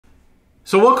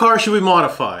So what car should we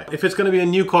modify? If it's going to be a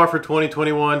new car for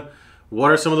 2021,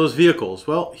 what are some of those vehicles?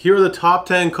 Well, here are the top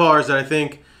 10 cars that I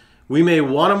think we may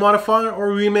want to modify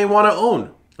or we may want to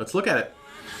own. Let's look at it.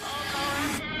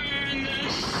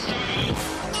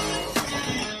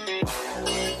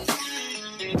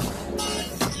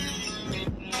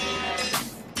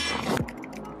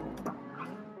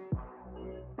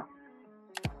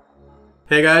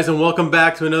 Hey guys, and welcome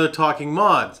back to another Talking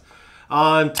Mods.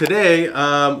 Today,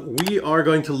 we are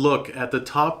going to look at the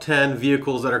top 10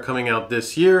 vehicles that are coming out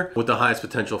this year with the highest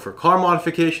potential for car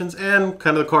modifications and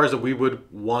kind of the cars that we would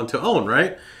want to own,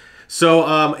 right?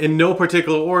 So in no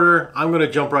particular order, I'm going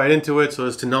to jump right into it so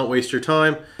as to not waste your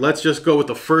time. Let's just go with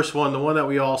the first one, the one that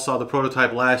we all saw the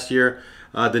prototype last year,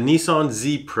 the Nissan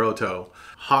Z Proto.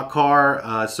 Hot car,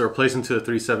 it's a replacement to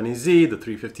the 370Z. The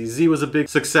 350Z was a big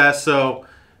success, so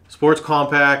sports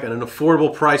compact at an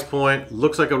affordable price point.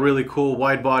 Looks like a really cool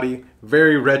wide body,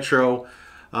 very retro.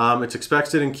 It's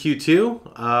expected in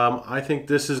Q2. I think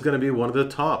this is going to be one of the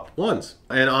top ones.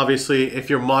 And obviously, if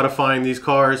you're modifying these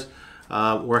cars,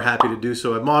 we're happy to do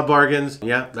so at Mod Bargains.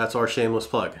 Yeah, that's our shameless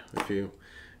plug if you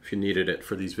needed it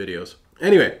for these videos.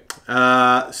 Anyway,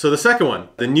 so the second one,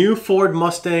 the new Ford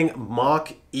Mustang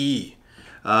Mach-E.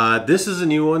 This is a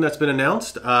new one that's been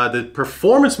announced. The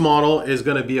performance model is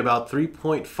going to be about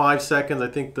 3.5 seconds. I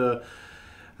think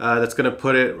that's going to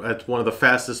put it at one of the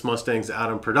fastest Mustangs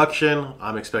out in production.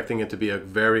 I'm expecting it to be a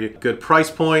very good price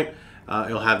point.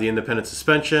 It'll have the independent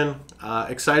suspension.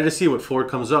 Excited to see what Ford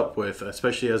comes up with,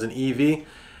 especially as an EV.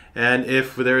 And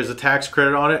if there is a tax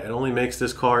credit on it, it only makes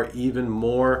this car even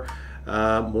more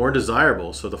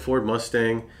desirable. So the Ford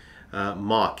Mustang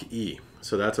Mach-E.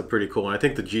 So that's a pretty cool one. I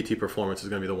think the GT Performance is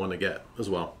going to be the one to get as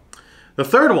well. The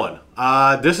third one,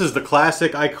 this is the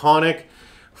classic, iconic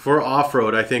for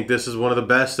off-road. I think this is one of the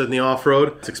best in the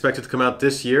off-road. It's expected to come out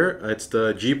this year. It's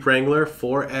the Jeep Wrangler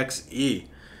 4xe.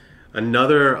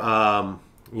 Another,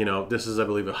 this is, I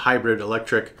believe, a hybrid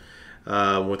electric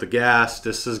with a gas.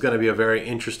 This is going to be a very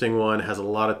interesting one. It has a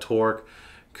lot of torque.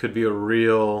 Could be a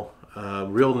real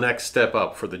next step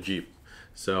up for the Jeep.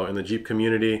 So in the Jeep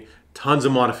community, tons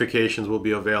of modifications will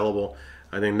be available.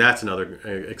 I think that's another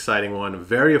exciting one.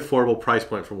 Very affordable price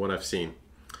point from what I've seen.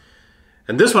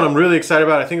 And this one I'm really excited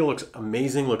about. I think it looks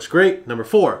amazing, looks great. Number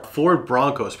 4, Ford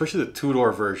Bronco, especially the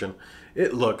two-door version.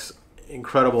 It looks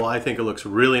incredible. I think it looks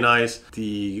really nice.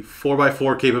 The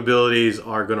 4x4 capabilities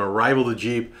are going to rival the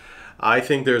Jeep. I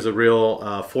think there's a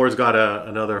real, Ford's got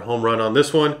another home run on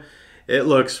this one. It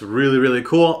looks really, really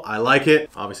cool. I like it.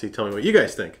 Obviously, tell me what you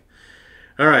guys think.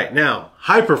 All right, now,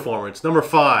 high performance, number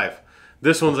 5.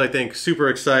 This one's, I think, super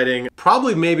exciting.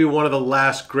 Probably maybe one of the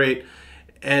last great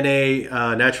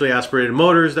NA naturally aspirated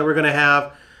motors that we're gonna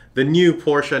have. The new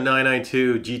Porsche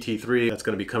 992 GT3 that's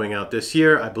gonna be coming out this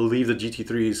year. I believe the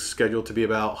GT3 is scheduled to be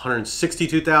about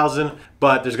 162,000,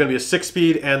 but there's gonna be a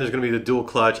 6-speed and there's gonna be the dual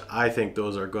clutch. I think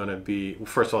those are gonna be,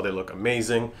 first of all, they look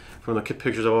amazing from the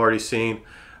pictures I've already seen.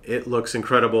 It looks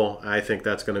incredible. I think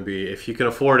that's gonna be, if you can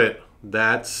afford it,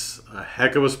 that's a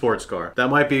heck of a sports car.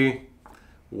 That might be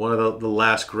one of the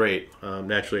last great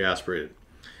naturally aspirated.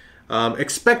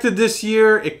 Expected this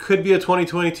year, it could be a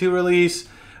 2022 release,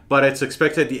 but it's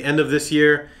expected at the end of this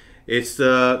year. It's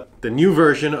the new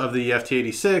version of the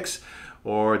FT86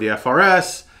 or the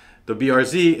FRS, the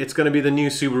BRZ. It's going to be the new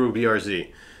Subaru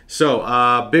BRZ.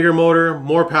 So bigger motor,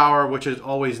 more power, which is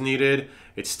always needed.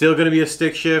 It's still going to be a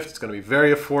stick shift. It's going to be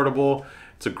very affordable.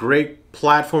 It's a great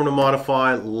platform to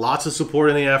modify, lots of support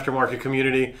in the aftermarket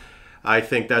community. I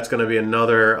think that's going to be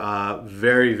another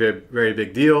very, very, very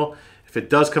big deal. If it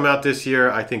does come out this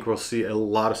year, I think we'll see a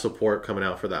lot of support coming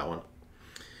out for that one.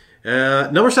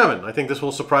 Number 7, I think this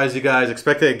will surprise you guys.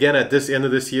 Expect it again at this end of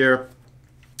this year.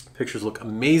 Pictures look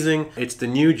amazing. It's the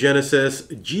new Genesis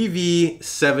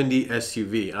GV70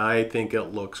 SUV. I think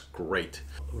it looks great.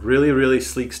 Really, really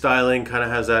sleek styling, kind of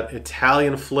has that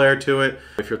Italian flair to it.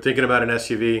 If you're thinking about an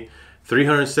SUV,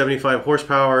 375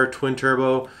 horsepower, twin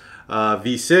turbo,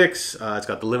 V6. It's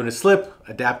got the limited slip,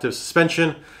 adaptive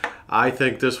suspension. I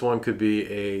think this one could be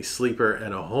a sleeper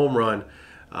and a home run.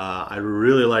 I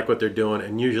really like what they're doing,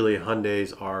 and usually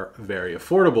Hyundais are very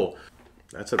affordable.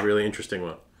 That's a really interesting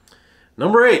one.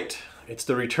 Number 8, it's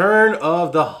the return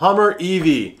of the Hummer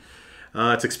EV.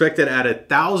 It's expected at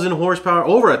 1,000 horsepower,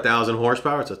 over 1,000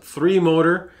 horsepower. It's a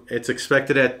 3-motor. It's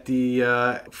expected at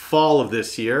the fall of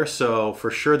this year. So for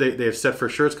sure, they've said for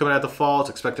sure it's coming out the fall. It's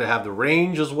expected to have the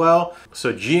range as well.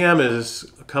 So GM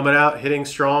is coming out hitting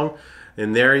strong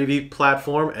in their EV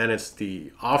platform, and it's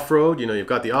the off-road. You know, you've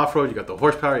got the off-road, you've got the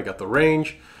horsepower, you've got the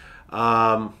range.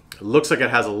 It looks like it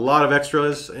has a lot of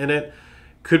extras in it.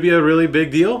 Could be a really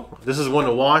big deal. This is one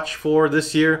to watch for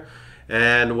this year.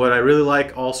 And what I really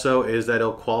like also is that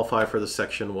it'll qualify for the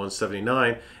Section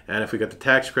 179. And if we get the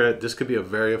tax credit, this could be a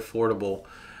very affordable,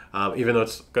 even though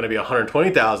it's going to be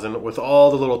 $120,000 with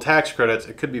all the little tax credits,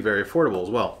 it could be very affordable as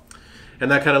well.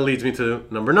 And that kind of leads me to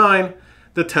number 9,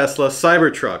 the Tesla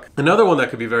Cybertruck. Another one that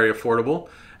could be very affordable,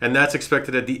 and that's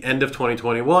expected at the end of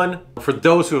 2021 for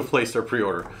those who have placed their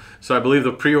pre-order. So I believe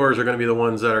the pre-orders are going to be the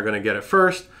ones that are going to get it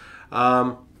first.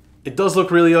 It does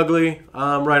look really ugly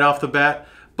right off the bat,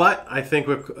 but I think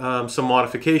with some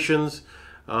modifications,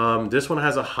 this one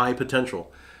has a high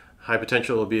potential. High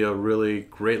potential will be a really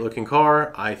great looking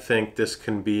car. I think this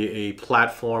can be a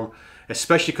platform,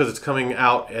 especially because it's coming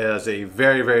out as a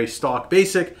very, very stock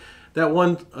basic, that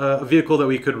one vehicle that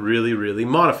we could really, really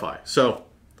modify. So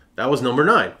that was number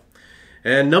 9.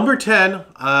 And number 10,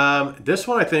 this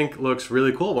one I think looks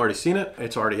really cool. I've already seen it.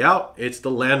 It's already out. It's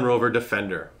the Land Rover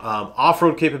Defender.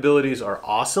 Off-road capabilities are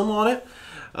awesome on it.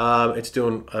 It's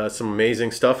doing some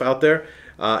amazing stuff out there.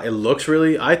 It looks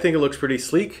really, I think it looks pretty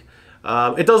sleek.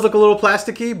 It does look a little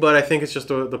plasticky, but I think it's just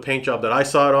the paint job that I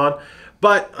saw it on.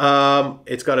 But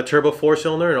it's got a turbo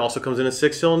 4-cylinder and also comes in a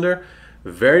 6-cylinder.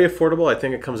 Very affordable. I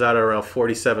think it comes out at around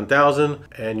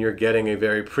 $47,000, and you're getting a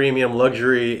very premium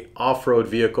luxury off-road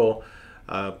vehicle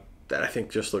that I think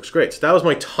just looks great. So that was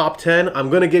my top 10. I'm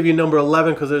going to give you number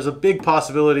 11 because there's a big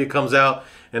possibility it comes out,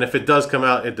 and if it does come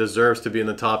out, it deserves to be in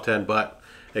the top 10, but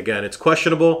again, it's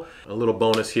questionable. A little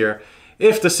bonus here.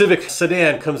 If the Civic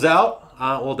sedan comes out,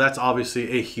 well, that's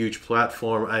obviously a huge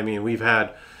platform. I mean, we've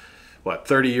had, what,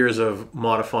 30 years of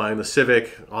modifying the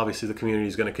Civic. Obviously, the community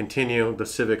is going to continue. The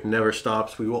Civic never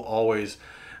stops. We will always,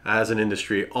 as an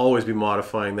industry, always be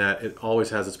modifying that. It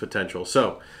always has its potential.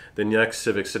 So, the next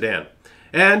Civic sedan.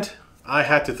 And I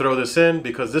had to throw this in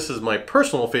because this is my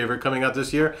personal favorite coming out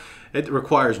this year. It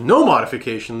requires no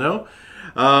modification, though.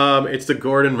 It's the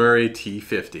Gordon Murray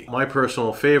T50. My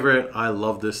personal favorite. I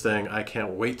love this thing. I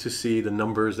can't wait to see the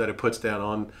numbers that it puts down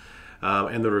on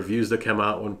and the reviews that come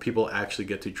out when people actually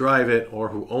get to drive it or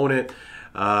who own it.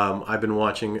 I've been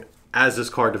watching as this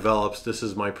car develops. This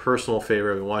is my personal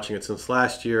favorite. I've been watching it since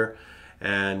last year.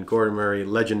 And Gordon Murray,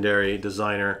 legendary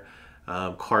designer,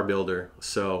 car builder.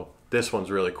 So this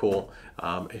one's really cool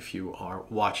if you are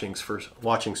watching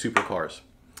supercars.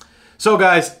 So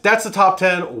guys, that's the top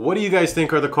 10. What do you guys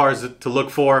think are the cars to look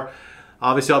for?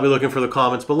 Obviously, I'll be looking for the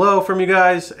comments below from you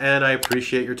guys, and I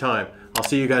appreciate your time. I'll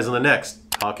see you guys on the next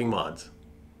Talking Mods.